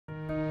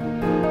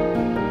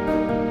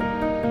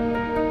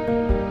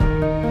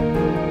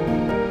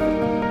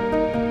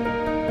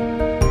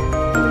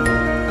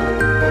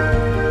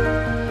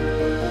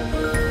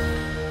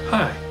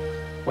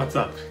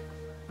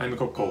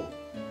Shoko。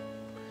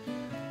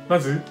ま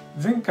ず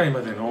前回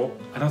までの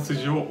あらす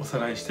じをおさ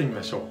らいしてみ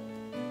ましょう。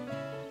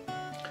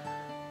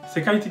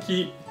世界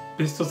的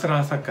ベストセ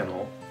ラー作家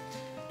の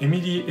エミ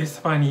リー・エ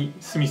スファーニ・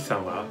スミスさ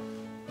んは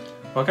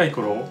若い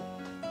頃、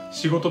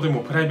仕事で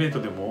もプライベー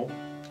トでも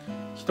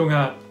人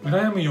が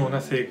羨むよう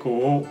な成功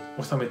を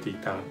収めてい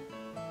た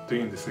と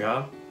いうんです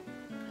が、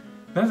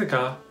なぜ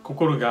か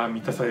心が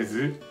満たされ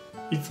ず、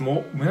いつ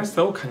も虚し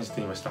さを感じ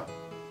ていました。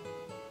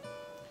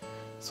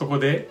そこ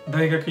で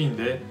大学院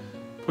で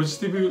ポジ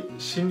ティブ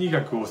心理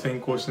学を専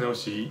攻し直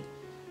し、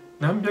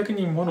何百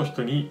人もの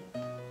人に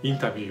イン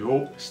タビュ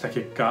ーをした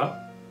結果、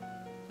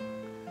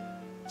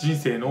人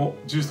生の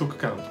充足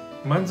感、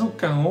満足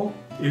感を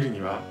得る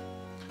には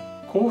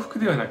幸福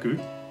ではなく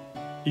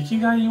生き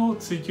がいを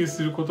追求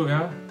すること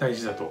が大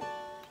事だと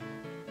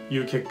い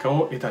う結果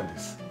を得たんで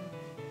す。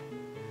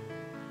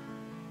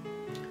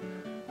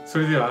そ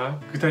れでは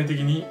具体的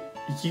に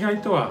生きが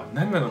いとは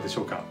何なのでし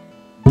ょうか。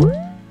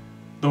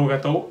動画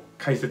と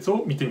解説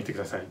を見てみてく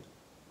ださい。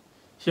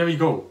Here we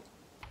go.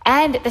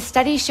 And the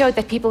study showed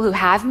that people who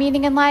have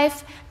meaning in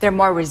life, they're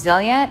more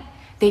resilient,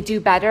 they do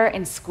better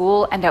in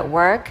school and at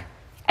work,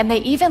 and they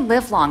even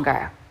live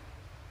longer.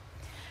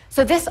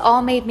 So this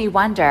all made me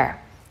wonder,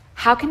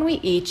 how can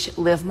we each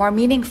live more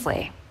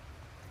meaningfully?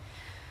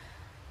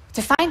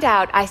 To find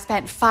out, I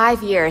spent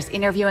 5 years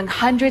interviewing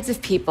hundreds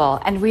of people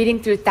and reading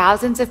through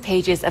thousands of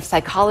pages of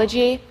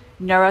psychology,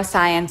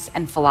 neuroscience,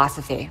 and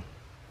philosophy.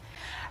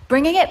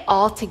 Bringing it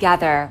all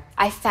together,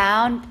 I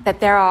found that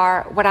there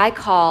are what I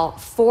call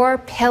 4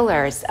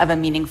 pillars of a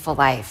meaningful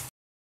life.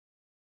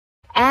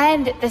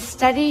 And the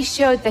study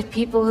showed that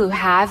people who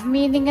have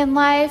meaning in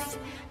life,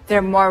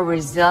 they're more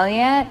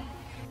resilient.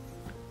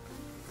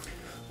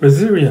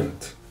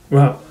 Resilient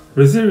は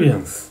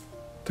resilience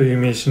という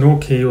名詞の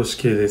形容詞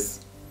形で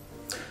す。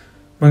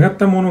曲がっ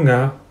たもの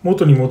が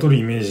元に戻る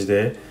イメージ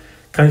で、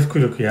回復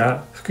力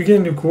や復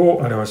元力を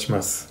表し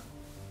ます。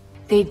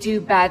They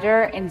do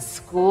better in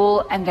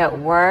school and at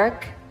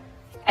work,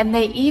 and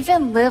they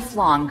even live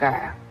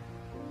longer.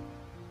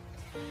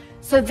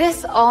 So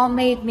this all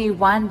made me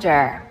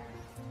wonder,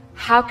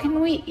 how can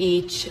we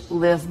each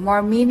live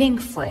more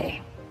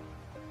meaningfully?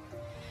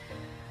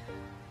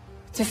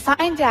 To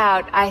find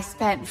out, I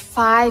spent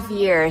 5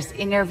 years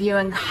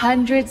interviewing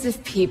hundreds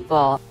of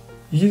people.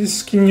 イギリス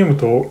式に読む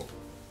と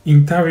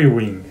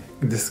interviewing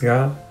です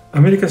が、ア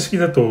メリカ式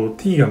だと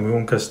t が無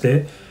音化し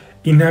て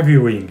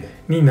interviewing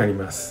になり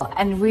ます。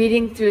And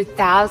reading through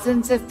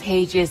thousands of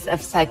pages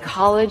of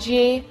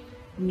psychology,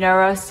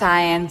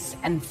 neuroscience,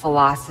 and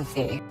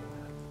philosophy.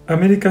 ア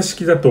メリカ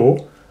式だ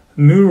と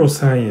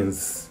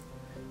neuroscience、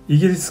イ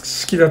ギリス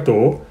式だ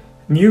と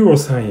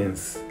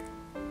neuroscience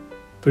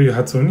という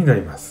発音にな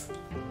ります。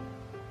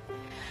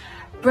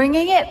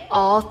Bringing it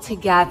all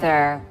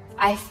together,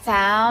 I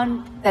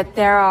found that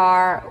there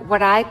are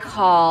what I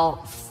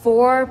call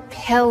 4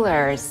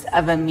 pillars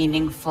of a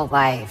meaningful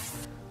life.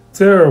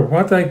 There are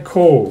what I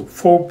call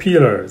 4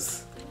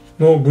 pillars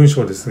の文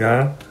章です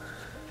が、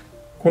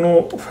こ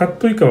の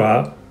FAT 以下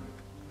は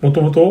も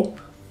ともと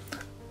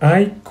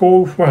I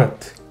call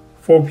what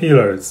 4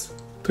 pillars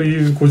と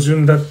いう語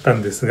順だった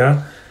んです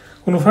が、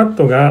この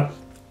FAT が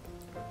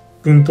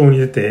文頭に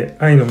出て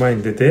I の前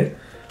に出て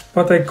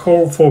What I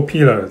call 4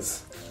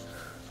 pillars、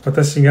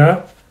 私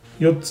が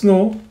4つ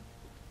の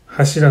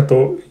柱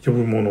と呼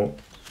ぶもの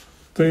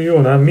というよ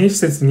うな名詞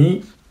説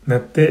にな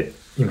って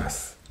いま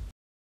す。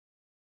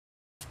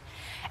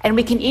And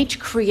we can each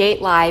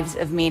create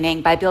lives of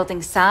meaning by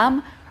building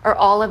some or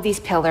all of these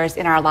pillars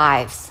in our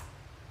lives.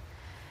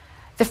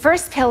 The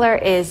first pillar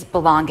is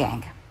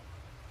belonging.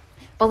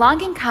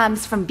 Belonging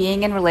comes from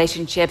being in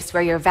relationships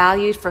where you're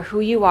valued for who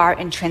you are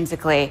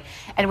intrinsically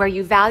and where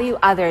you value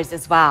others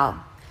as well.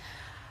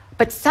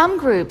 But some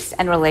groups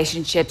and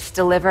relationships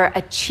deliver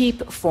a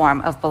cheap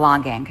form of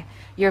belonging.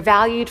 You're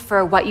valued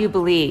for what you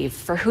believe,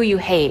 for who you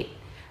hate,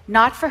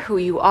 not for who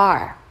you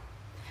are.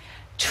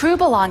 True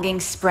belonging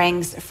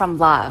springs from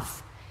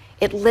love.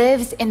 It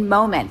lives in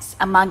moments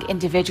among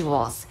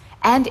individuals,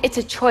 and it's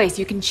a choice.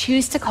 You can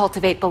choose to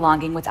cultivate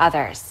belonging with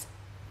others.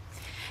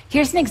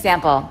 Here's an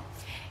example.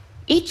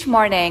 Each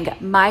morning,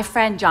 my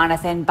friend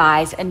Jonathan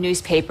buys a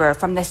newspaper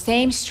from the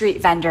same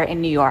street vendor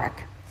in New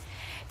York.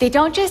 They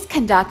don't just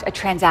conduct a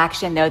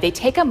transaction, though. They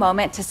take a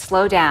moment to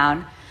slow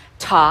down,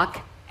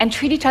 talk, and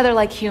treat each other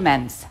like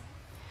humans.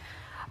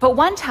 But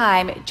one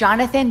time,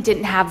 Jonathan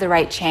didn't have the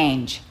right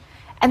change.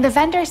 And the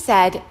vendor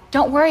said,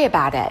 don't worry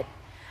about it.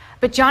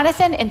 But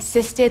Jonathan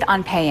insisted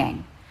on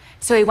paying.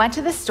 So he went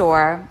to the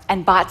store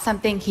and bought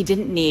something he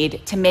didn't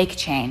need to make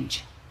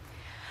change.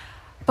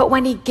 But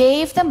when he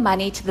gave the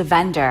money to the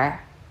vendor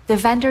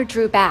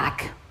drew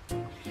back.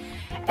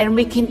 And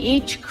we can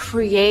each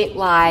create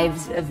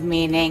lives of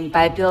meaning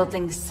by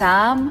building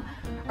some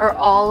or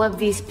all of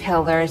these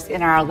pillars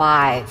in our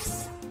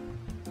lives.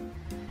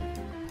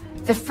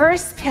 The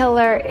first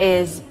pillar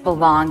is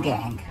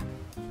belonging.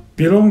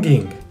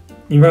 Belonging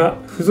には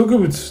付属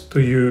物と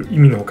いう意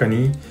味のほか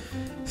に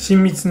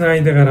親密な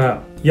間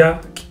柄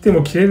や切って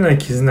も切れない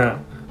絆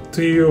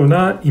というよう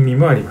な意味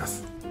もありま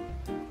す。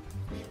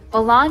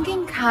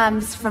Belonging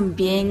comes from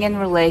being in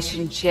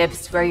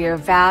relationships where you're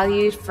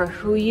valued for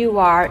who you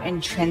are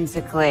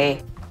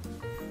intrinsically.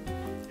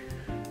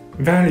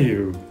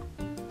 value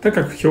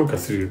高く評価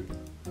する。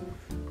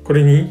こ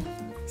れに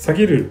下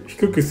げる、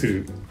低くす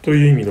ると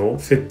いう意味の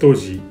接頭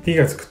辞 D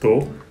がつく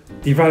と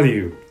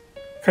devalue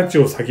価値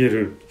を下げ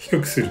る、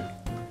低くする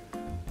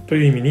と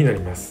いう意味になり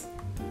ます。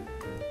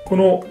こ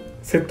の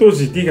接頭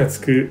辞 D がつ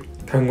く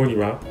単語に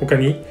は他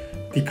に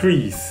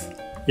decrease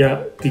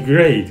や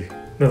degrade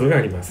などが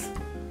あります。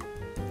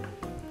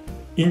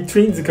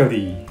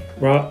intrinsically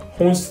は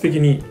本質的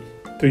に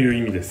という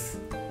意味で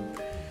す。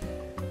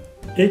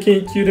英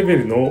検1級レベ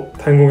ルの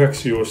単語学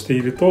習をして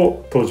いる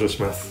と登場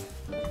します。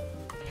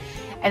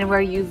And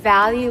where you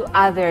value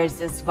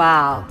others as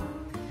well.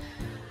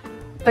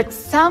 But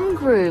some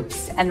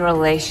groups and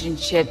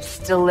relationships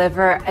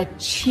deliver a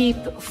cheap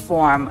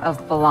form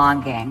of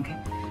belonging.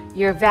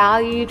 You're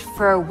valued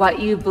for what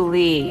you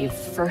believe,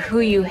 for who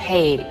you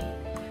hate,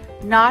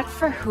 not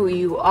for who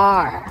you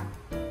are.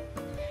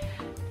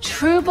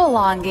 True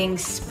belonging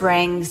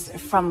springs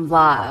from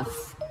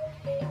love.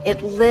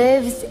 It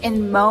lives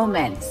in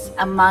moments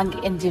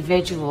among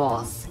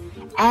individuals,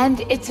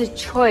 and it's a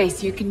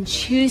choice you can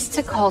choose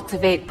to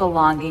cultivate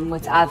belonging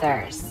with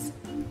others.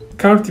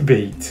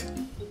 cultivate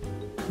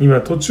に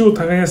は土地を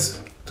耕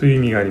すという意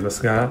味がありま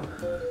すが、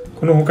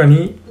この他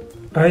に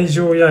愛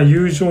情や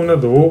友情な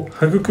どを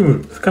育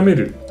む、深め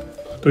る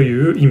と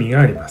いう意味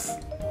があります。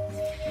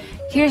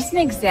Here's an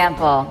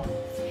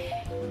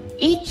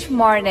example.Each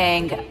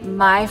morning,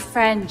 my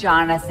friend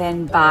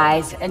Jonathan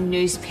buys a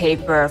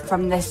newspaper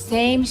from the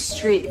same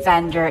street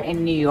vendor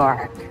in New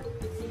York.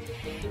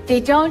 They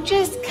don't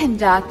just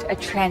conduct a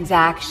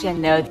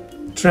transaction, no.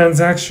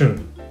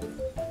 transaction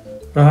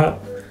は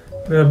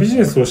ビジ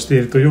ネスをしてい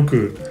るとよ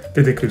く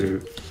出てく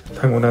る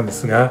単語なんで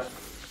すが、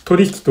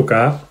取引と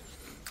か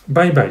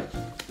売買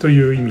と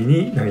いう意味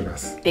になりま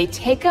す。They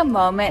take a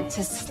moment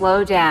to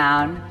slow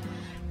down,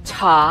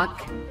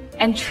 talk,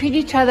 and treat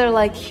each other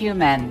like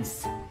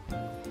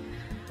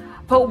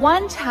humans.But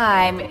one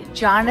time,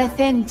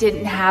 Jonathan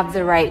didn't have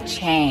the right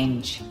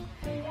change.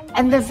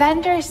 And the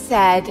vendor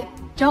said,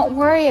 "Don't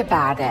worry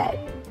about it."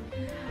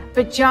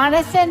 But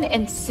Jonathan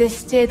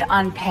insisted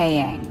on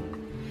paying.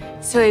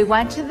 So he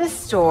went to the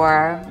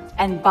store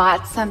and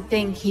bought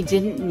something he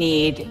didn't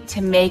need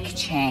to make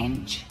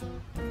change.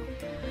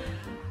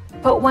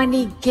 But when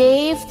he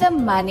gave the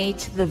money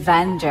to the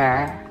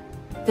vendor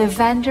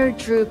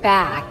drew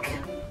back.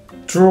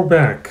 draw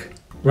back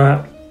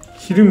は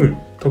ひるむ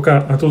と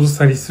か後ず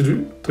さりす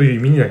るという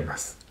意味になりま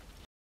す。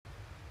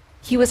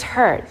He was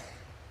hurt.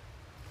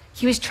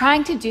 He was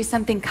trying to do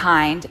something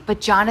kind, but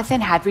Jonathan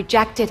had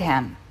rejected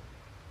him.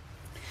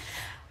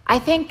 I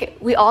think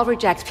we all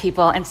reject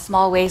people in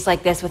small ways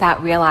like this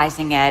without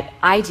realizing it.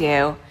 I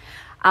do.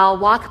 I'll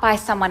walk by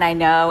someone I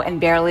know and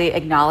barely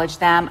acknowledge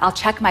them. I'll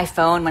check my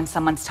phone when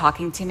someone's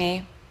talking to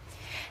me.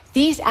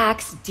 These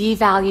acts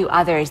devalue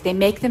others. They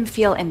make them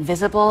feel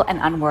invisible and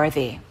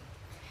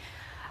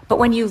unworthy.But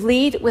when you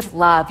lead with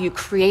love, you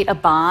create a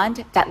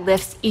bond that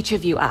lifts each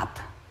of you up.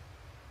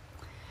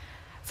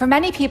 For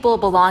many people,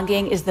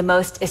 belonging is the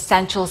most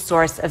essential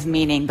source of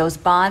meaning, those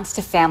bonds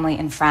to family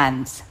and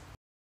friends.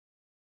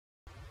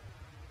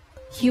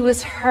 He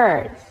was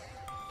hurt.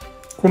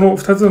 この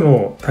2つ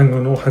の単語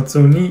の発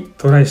音に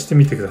トライして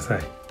みてくださ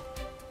い。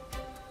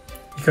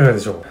いかがで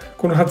しょう。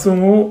この発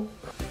音を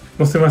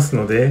載せます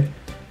ので、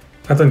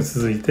後に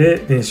続い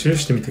て練習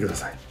してみてくだ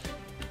さい。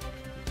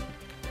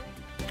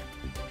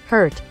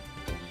hurt,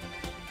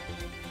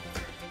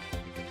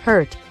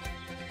 hurt,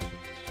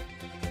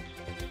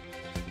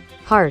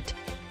 heart,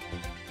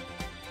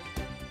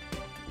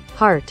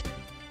 heart.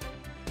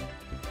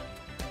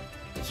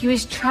 He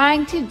was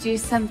trying to do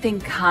something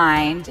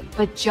kind,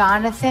 but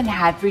Jonathan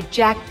had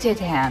rejected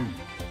him.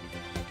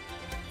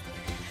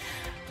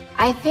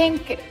 I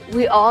think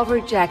we all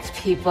reject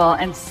people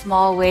in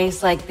small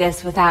ways like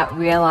this without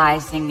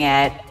realizing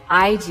it.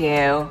 I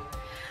do.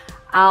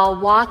 I'll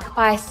walk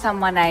by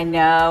someone I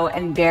know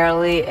and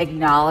barely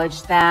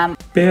acknowledge them.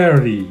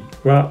 barely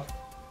は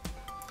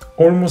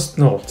almost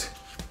not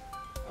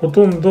ほ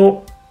とん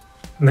ど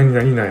何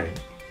々ない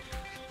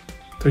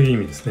という意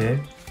味です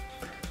ね。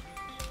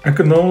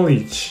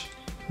acknowledge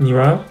に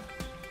は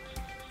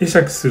会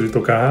釈する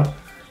とか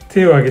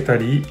手を挙げた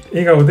り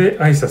笑顔で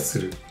挨拶す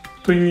る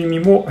という意味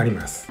もあり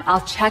ます。I'll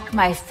check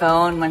my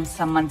phone when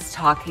someone's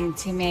talking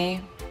to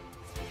me.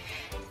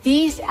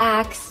 These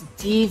acts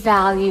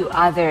devalue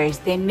others.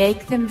 They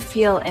make them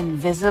feel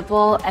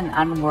invisible and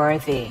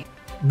unworthy.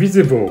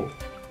 visible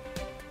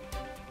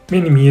目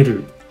に見え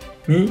る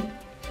に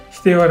否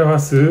定を表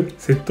す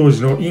接頭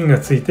辞の in が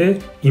ついて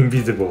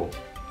invisible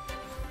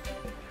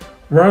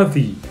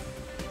worthy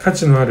価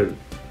値のある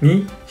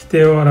に否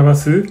定を表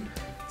す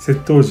接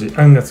頭辞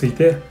an がつい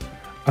て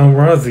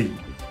unworthy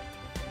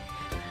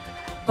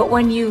But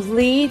when you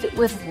lead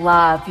with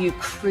love, you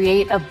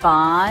create a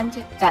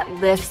bond that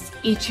lifts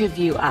each of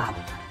you up.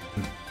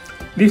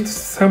 lift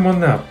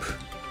someone up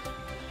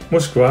も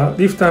しくは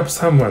lift up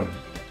someone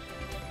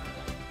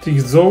to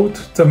exalt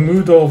the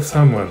mood of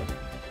someone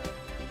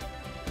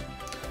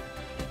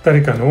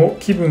誰かの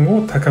気分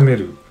を高め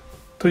る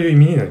という意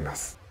味になりま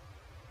す。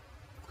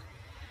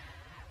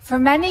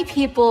For many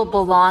people,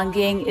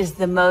 belonging is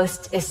the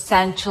most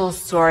essential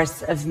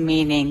source of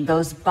meaning,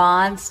 those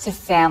bonds to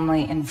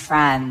family and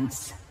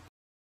friends.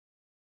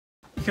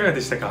 いかが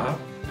でしたか？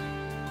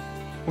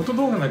元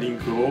動画のリン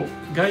クを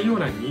概要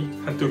欄に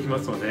貼っておきま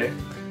すので、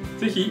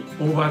ぜひ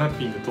オーバーラッ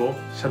ピングと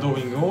シャド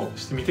ーイングを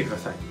してみてくだ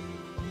さい。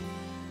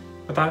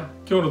また、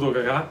今日の動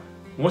画が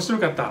面白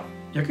かった、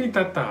役に立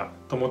った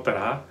と思った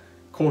ら、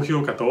高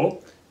評価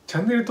とチ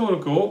ャンネル登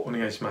録をお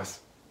願いしま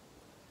す。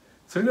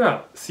それで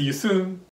は、See you soon!